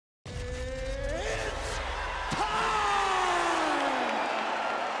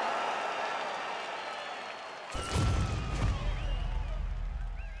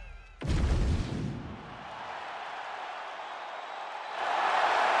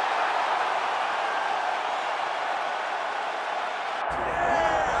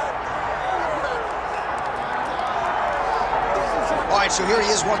right, so here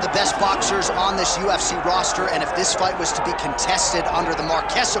he is, one of the best boxers on this UFC roster, and if this fight was to be contested under the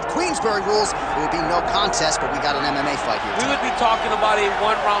Marquess of Queensberry rules, it would be no contest, but we got an MMA fight here. We would be talking about a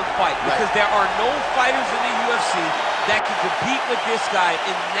one-round fight because there are no fighters in the UFC that can compete with this guy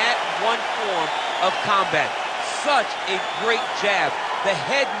in that one form of combat. Such a great jab, the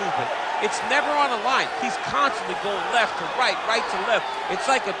head movement. It's never on a line. He's constantly going left to right, right to left. It's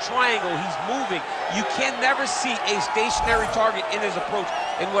like a triangle. He's moving. You can never see a stationary target in his approach.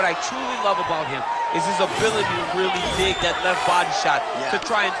 And what I truly love about him is his ability to really dig that left body shot, to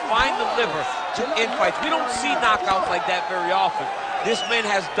try and find the liver to end fights. We don't see knockouts like that very often. This man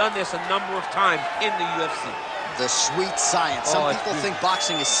has done this a number of times in the UFC. The sweet science. Some people think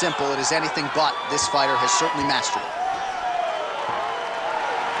boxing is simple. It is anything but. This fighter has certainly mastered it.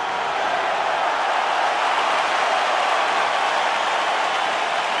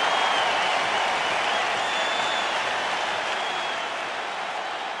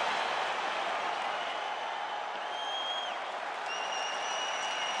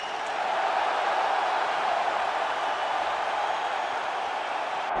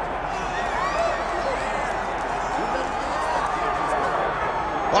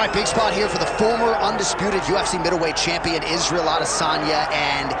 All right, big spot here for the former undisputed UFC middleweight champion, Israel Adesanya,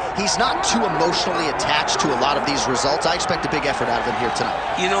 and he's not too emotionally attached to a lot of these results. I expect a big effort out of him here tonight.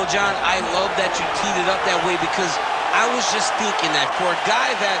 You know, John, I love that you teed it up that way because I was just thinking that for a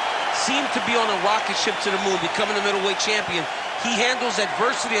guy that seemed to be on a rocket ship to the moon, becoming a middleweight champion, he handles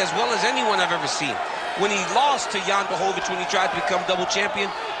adversity as well as anyone I've ever seen. When he lost to Jan Blachowicz, when he tried to become double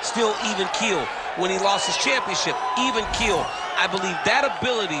champion, still even keel. When he lost his championship, even keel. I believe that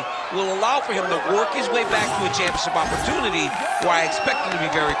ability will allow for him to work his way back to a championship opportunity where I expect him to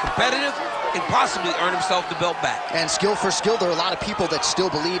be very competitive and possibly earn himself the belt back. And skill for skill, there are a lot of people that still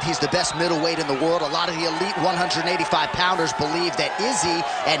believe he's the best middleweight in the world. A lot of the elite 185-pounders believe that Izzy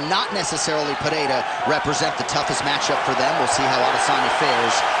and not necessarily Pereira represent the toughest matchup for them. We'll see how Adesanya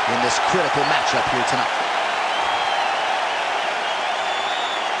fares in this critical matchup here tonight.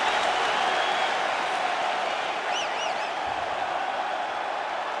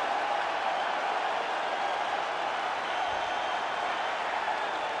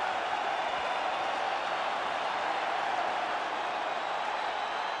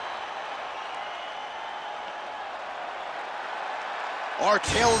 Our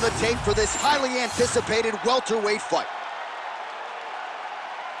tail of the tape for this highly anticipated welterweight fight.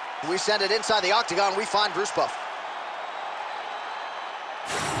 We send it inside the octagon, we find Bruce Buff.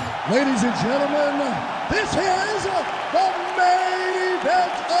 Ladies and gentlemen, this is the main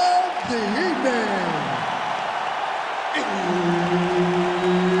event of the evening.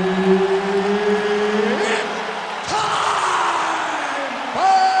 It's time!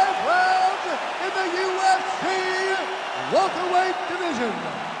 5 rounds in the UFC welterweight division.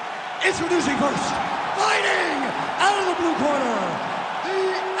 Introducing first, fighting out of the blue corner, the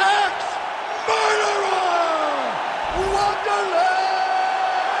ex-murderer, Wanderlei,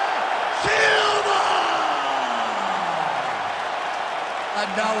 Silva! And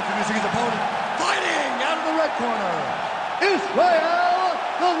now introducing his opponent, fighting out of the red corner, Israel,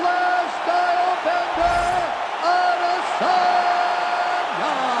 the last style bender, Adesanya!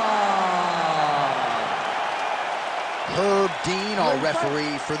 Herb Dean, our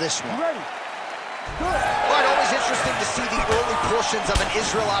referee for this one. Ready. Good. All right, always interesting to see the early portions of an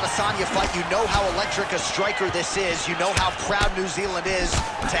Israel Adesanya fight. You know how electric a striker this is. You know how proud New Zealand is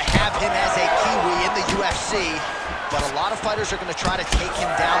to have him as a Kiwi in the UFC. But a lot of fighters are going to try to take him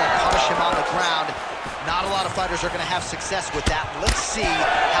down and punish him on the ground. Not a lot of fighters are going to have success with that. Let's see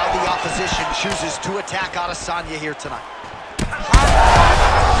how the opposition chooses to attack Adesanya here tonight.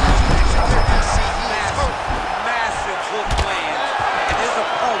 Massive hook lands, and his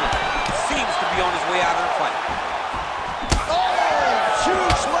opponent seems to be on his way out of the fight. Oh,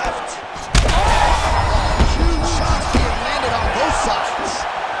 huge left. Huge shots being landed on both sides.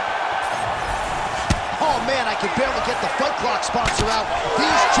 Oh man, I can barely get the Fight Clock sponsor out.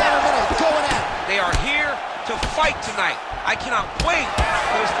 These gentlemen are going at it. They are here to fight tonight. I cannot wait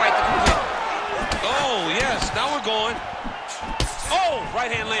for this fight to complete. Oh yes, now we're going. Oh, right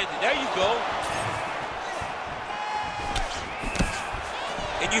hand landed. There you go.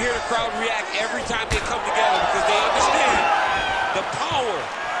 And you hear the crowd react every time they come together because they understand the power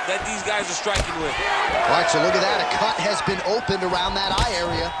that these guys are striking with. All right, so look at that. A cut has been opened around that eye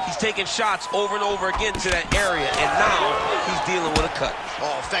area. He's taking shots over and over again to that area, and now he's dealing with a cut.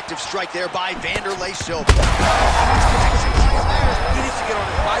 Oh, effective strike there by Wanderlei Silva. He needs to get on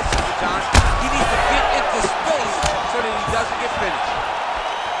his bicycle, John. He needs to get into space so that he doesn't get finished.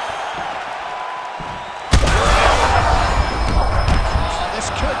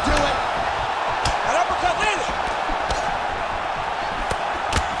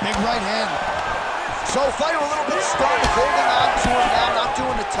 Big right hand. So fighter a little bit stunned, holding on to him now, not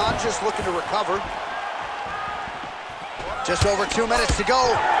doing a ton, just looking to recover. Just over 2 minutes to go.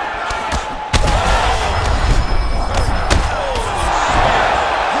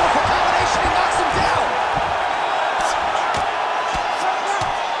 Beautiful combination, he knocks him down.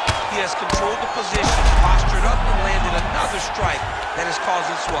 He has controlled the position, postured up, and landed another strike that is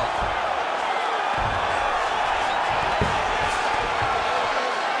causing swelling.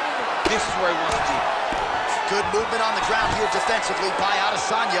 This is where he wants to be. Good movement on the ground here defensively by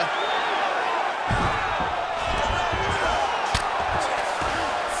Adesanya.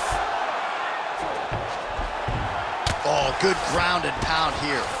 Oh, good ground and pound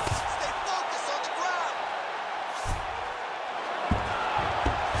here. Stay focused on the ground.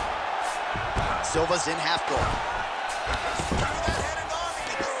 Silva's in half guard.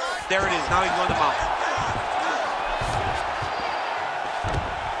 There it is. Now he's going to mount.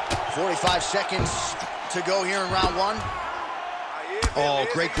 45 seconds to go here in round one. Oh,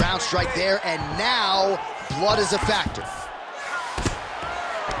 great ground strike there, and now blood is a factor.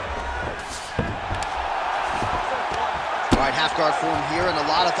 All right, half guard for him here, and a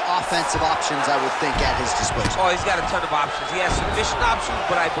lot of offensive options, I would think, at his disposal. Oh, he's got a ton of options. He has submission options,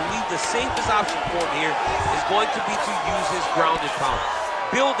 but I believe the safest option for him here is going to be to use his ground and pound.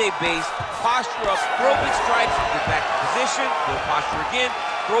 Build a base, posture up, throw big strikes, get back to position, build posture again,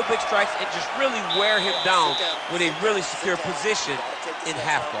 throw big strikes, and just really wear him down with a really secure position in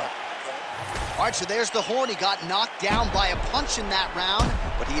half guard. All right, so there's the horn. He got knocked down by a punch in that round,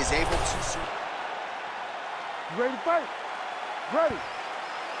 but he is able to... You ready to fight? Ready.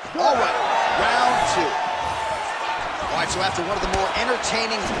 All right, round two. All right, so after one of the more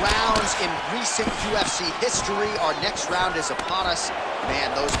entertaining rounds in recent UFC history, our next round is upon us.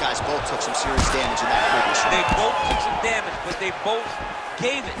 Man, those guys both took some serious damage in that previous round. They both took some damage, but they both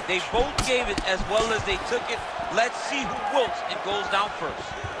gave it. They both gave it as well as they took it. Let's see who wilts and goes down first.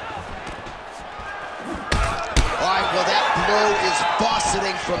 All right, well, that blow is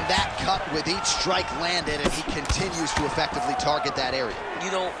buffeting from that cut with each strike landed, and he continues to effectively target that area.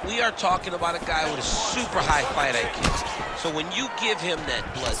 You know, we are talking about a guy with a super high fight IQ. So when you give him that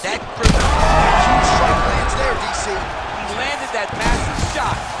blood, that huge strike lands there, DC. He landed that massive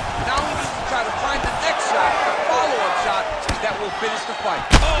shot. Now he needs to try to find the next shot, the follow-up shot that will finish the fight.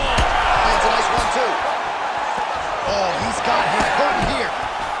 Oh! Lands a nice one, too. Oh, he's got him hurting here.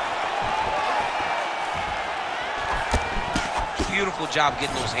 Beautiful job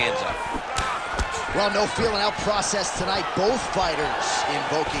getting those hands up. Well, no feeling out process tonight. Both fighters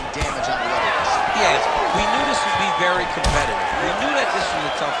invoking damage on the other. Yes, we knew this would be very competitive. We knew that this was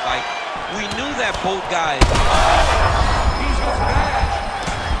a tough fight. We knew that both guys...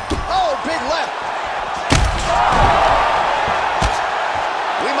 Oh, big left.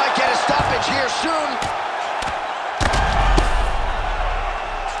 We might get a stoppage here soon.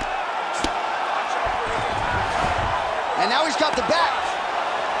 And now he's got the back.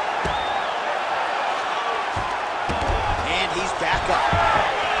 And he's back up.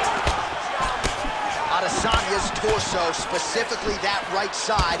 Adesanya's torso, specifically that right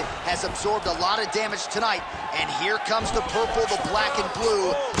side, has absorbed a lot of damage tonight. And here comes the purple, the black, and blue.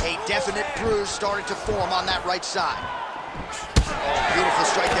 A definite bruise starting to form on that right side. Beautiful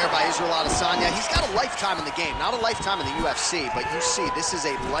strike there by Israel Adesanya. He's got a lifetime in the game, not a lifetime in the UFC, but you see, this is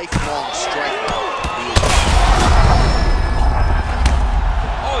a lifelong striker.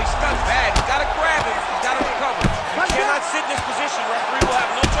 Oh, he's stuck bad. He's got to grab him. He's got to recover. He cannot sit in this position. Referee will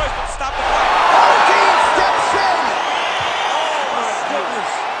have no choice but to stop the fight. Oh, Dean steps in! Oh, my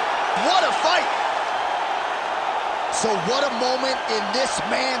goodness. What a fight! So what a moment in this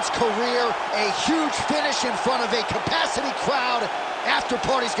man's career. A huge finish in front of a capacity crowd. After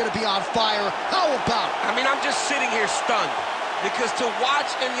party's gonna be on fire. How about it? I mean, I'm just sitting here stunned because to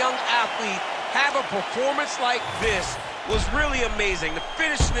watch a young athlete have a performance like this was really amazing. The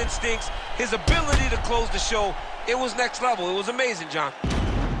finishing instincts, his ability to close the show, it was next level. It was amazing, John.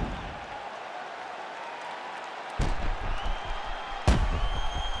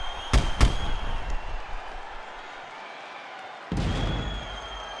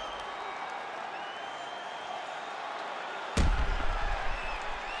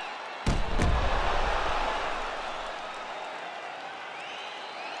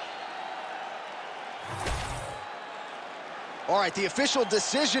 All right, the official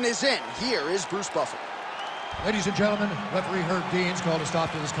decision is in. Here is Bruce Buffer. Ladies and gentlemen, referee Herb Deans called a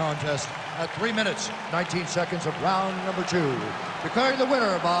stop to this contest at 3 minutes, 19 seconds of round number 2. Declaring the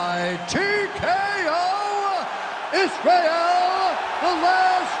winner by TKO, Israel, the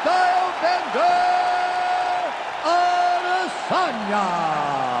last style bender,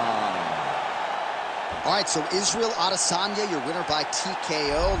 Adesanya. All right, so Israel Adesanya, your winner by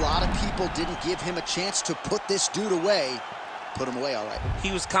TKO. A lot of people didn't give him a chance to put this dude away. Put him away, all right.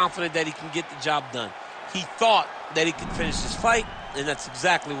 He was confident that he can get the job done. He thought that he could finish this fight, and that's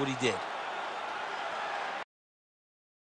exactly what he did.